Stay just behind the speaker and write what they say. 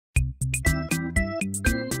Hey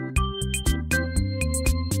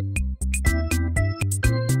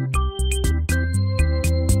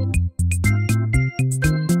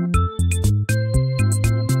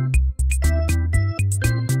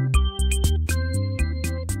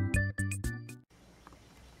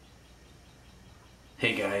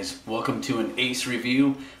guys, welcome to an Ace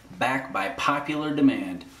review, back by popular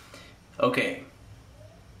demand. Okay,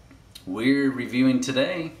 we're reviewing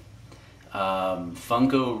today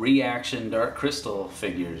Funko ReAction Dark Crystal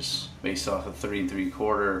figures based off of 3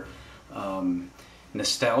 3/4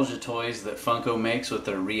 nostalgia toys that Funko makes with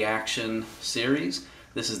their ReAction series.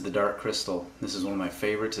 This is the Dark Crystal. This is one of my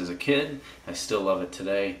favorites as a kid. I still love it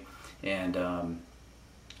today, and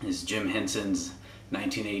is Jim Henson's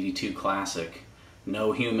 1982 classic.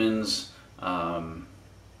 No humans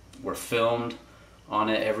were filmed on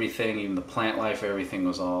it. Everything, even the plant life, everything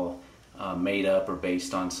was all made up or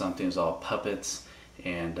based on something. It was all puppets,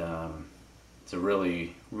 and it's a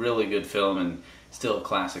really, really good film and still a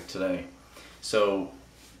classic today. So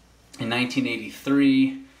in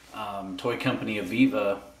 1983, toy company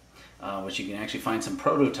Aviva, which you can actually find some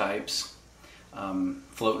prototypes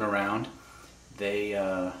floating around, they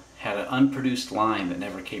had an unproduced line that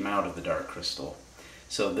never came out of the Dark Crystal.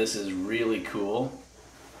 So this is really cool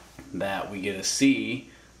that we get to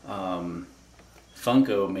see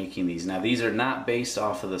Funko making these. Now these are not based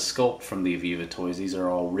off of the sculpt from the Aviva toys. These are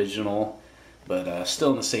all original, but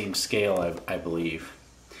still in the same scale, I believe.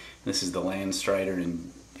 This is the Landstrider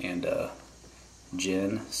and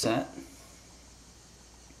Jin set.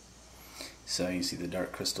 So you can see the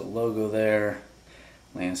Dark Crystal logo there.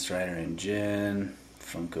 Landstrider and Jin,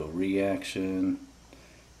 Funko ReAction,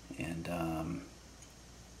 and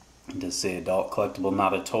it does say adult collectible,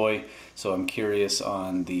 not a toy. So I'm curious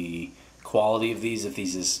on the quality of these. If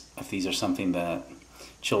these are something that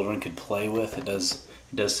children could play with. It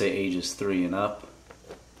does say ages 3 and up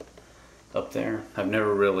there. I've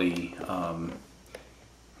never really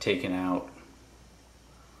taken out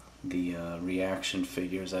the ReAction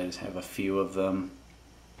figures. I just have a few of them,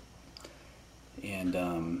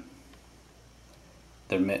 and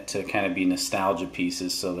they're meant to kind of be nostalgia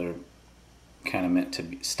pieces, so they're kind of meant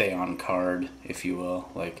to stay on card, if you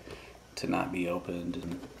will, like to not be opened.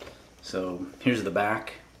 And so here's the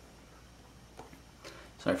back.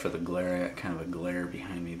 Sorry for the glare, I got kind of a glare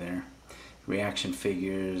behind me there. ReAction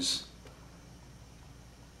figures.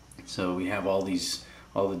 So we have all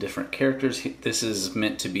the different characters. This is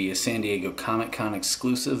meant to be a San Diego Comic-Con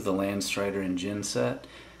exclusive, the Landstrider and Jin set,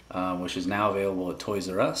 which is now available at Toys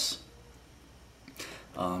R Us.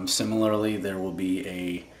 Similarly, there will be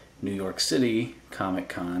a New York City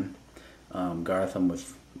Comic-Con, Gartham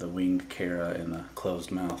with the winged Kara and the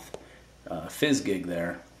closed mouth fizz gig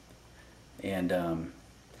there, and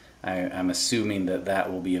I'm assuming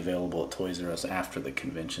that will be available at Toys R Us after the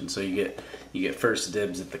convention. So you get first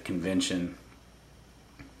dibs at the convention.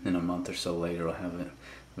 In a month or so later, we'll have it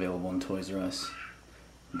available in Toys R Us.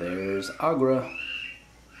 There's Agra.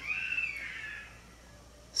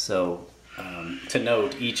 So to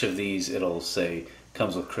note, each of these, it'll say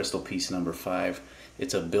comes with crystal piece number 5.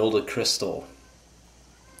 It's a build a crystal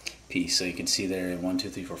piece, so you can see there 1, 2,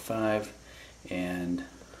 3, 4, 5, and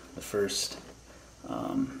the first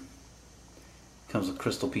comes with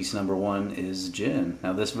crystal piece number 1 is Jin.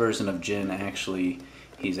 Now this version of Jin,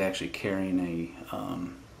 he's actually carrying a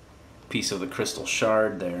piece of the crystal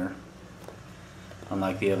shard there,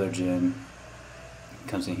 unlike the other Jin.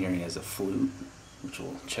 Comes in here, he has a flute, which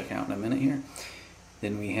we'll check out in a minute here.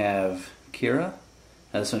 Then we have Kira.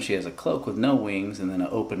 Now this one, she has a cloak with no wings and then an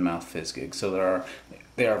open mouth fizz gig. So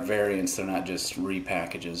they are variants, they're not just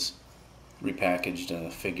repackaged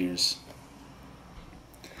figures.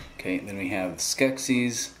 Okay, then we have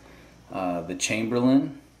Skeksis, the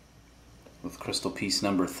Chamberlain with crystal piece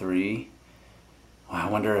number 3. I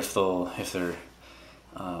wonder if they're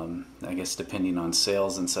I guess depending on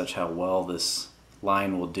sales and such, how well this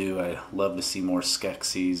line will do. I'd love to see more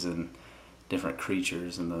Skeksis and different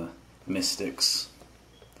creatures and the mystics,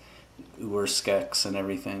 Skeks and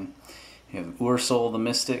everything. You have Ursol the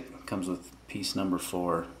Mystic, comes with piece number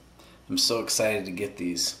 4. I'm so excited to get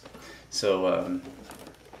these. So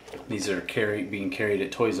these are being carried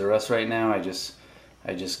at Toys R Us right now. I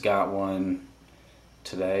just got one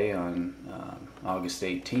today on August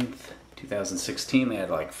 18th, 2016. They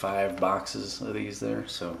had like 5 boxes of these there,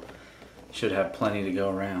 so should have plenty to go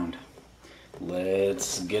around.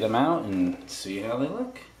 Let's get them out and see how they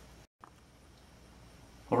look.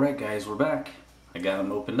 Alright guys, we're back. I got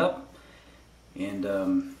them opened up, and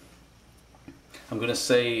I'm gonna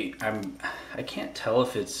say I can't tell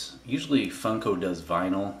if it's, usually Funko does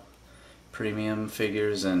vinyl premium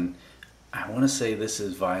figures, and I want to say this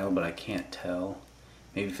is vinyl, but I can't tell.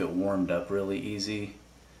 Maybe if it warmed up really easy,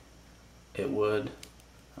 it would.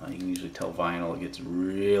 You can usually tell vinyl, it gets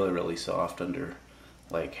really soft under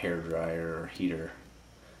like hair dryer or heater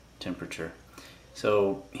temperature.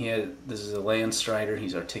 So this is a Landstrider.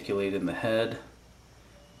 He's articulated in the head.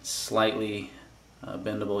 It's slightly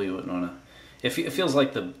bendable. You wouldn't want to. It feels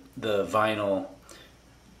like the vinyl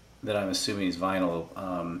that I'm assuming is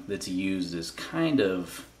vinyl that's used is kind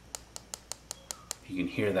of. You can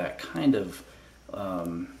hear that kind of.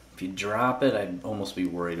 If you drop it, I'd almost be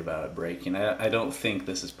worried about it breaking. I don't think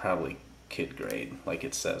this is probably kid grade, like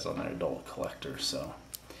it says on their adult collector. So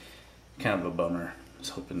kind of a bummer. I was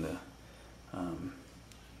hoping to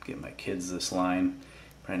get my kids this line.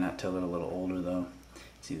 Probably not till they're a little older though.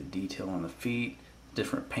 See the detail on the feet,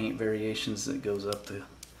 different paint variations that goes up the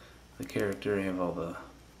character. You have all the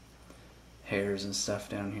hairs and stuff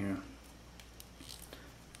down here.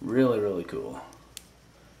 Really cool.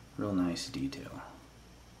 Real nice detail.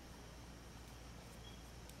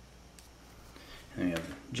 And we have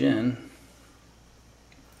Jen.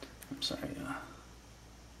 I'm sorry,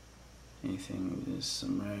 anything with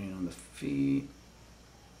some writing on the feet.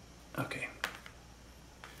 Okay.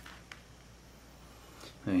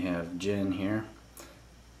 Then we have Jen here.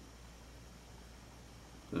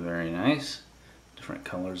 Very nice. Different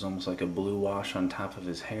colors, almost like a blue wash on top of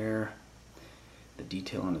his hair. The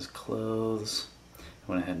detail on his clothes.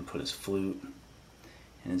 I went ahead and put his flute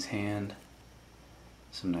in his hand.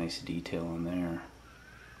 Some nice detail on there.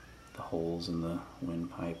 The holes in the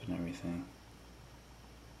windpipe and everything.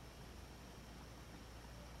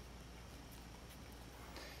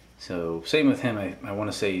 So same with him. I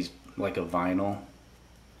want to say he's like a vinyl,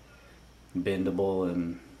 bendable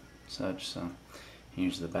and such. So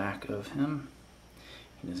here's the back of him.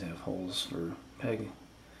 He does have holes for peg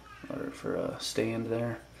or for a stand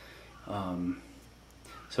there.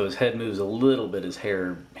 So his head moves a little bit. His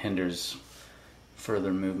hair hinders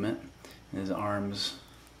further movement. And his arms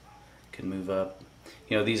can move up.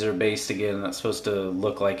 You know, these are based, again, that's supposed to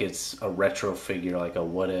look like it's a retro figure, like a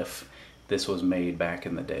what if this was made back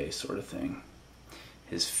in the day sort of thing.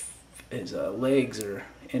 His legs are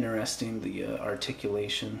interesting, the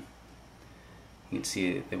articulation. You can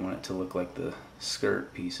see they want it to look like the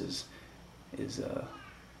skirt pieces is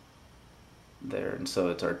there, and so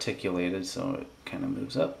it's articulated, so it kind of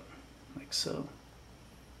moves up like so.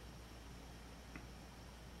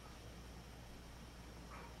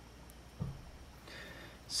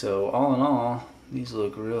 So all in all, these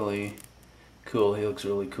look really cool. He looks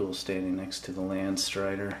really cool standing next to the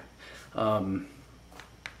Landstrider.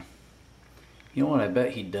 You know what I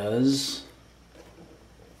bet he does?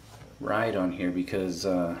 Ride on here, because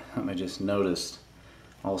I just noticed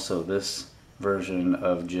also this version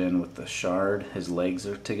of Jin with the shard, his legs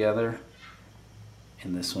are together,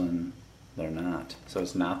 and this one they're not. So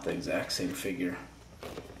it's not the exact same figure.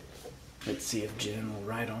 Let's see if Jin will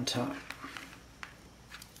ride on top.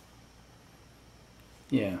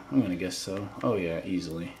 Yeah, I'm gonna guess so. Oh yeah,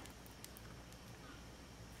 easily.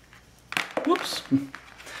 Whoops!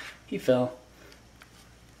 He fell.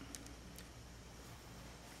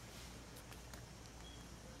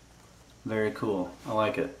 Very cool. I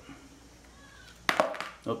like it.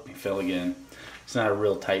 Oh, he fell again. It's not a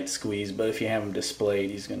real tight squeeze, but if you have him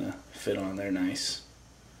displayed, he's gonna fit on there nice.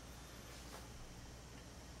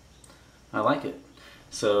 I like it.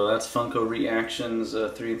 So that's Funko ReAction's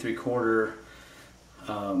 3 3/4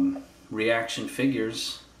 ReAction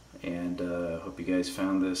figures, and hope you guys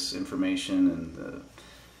found this information and the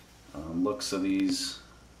looks of these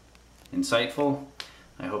insightful.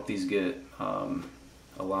 I hope these get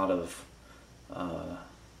a lot of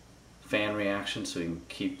fan reaction so we can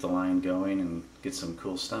keep the line going and get some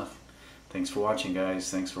cool stuff. Thanks for watching,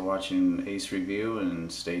 guys. Thanks for watching Ace Review,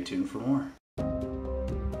 and stay tuned for more.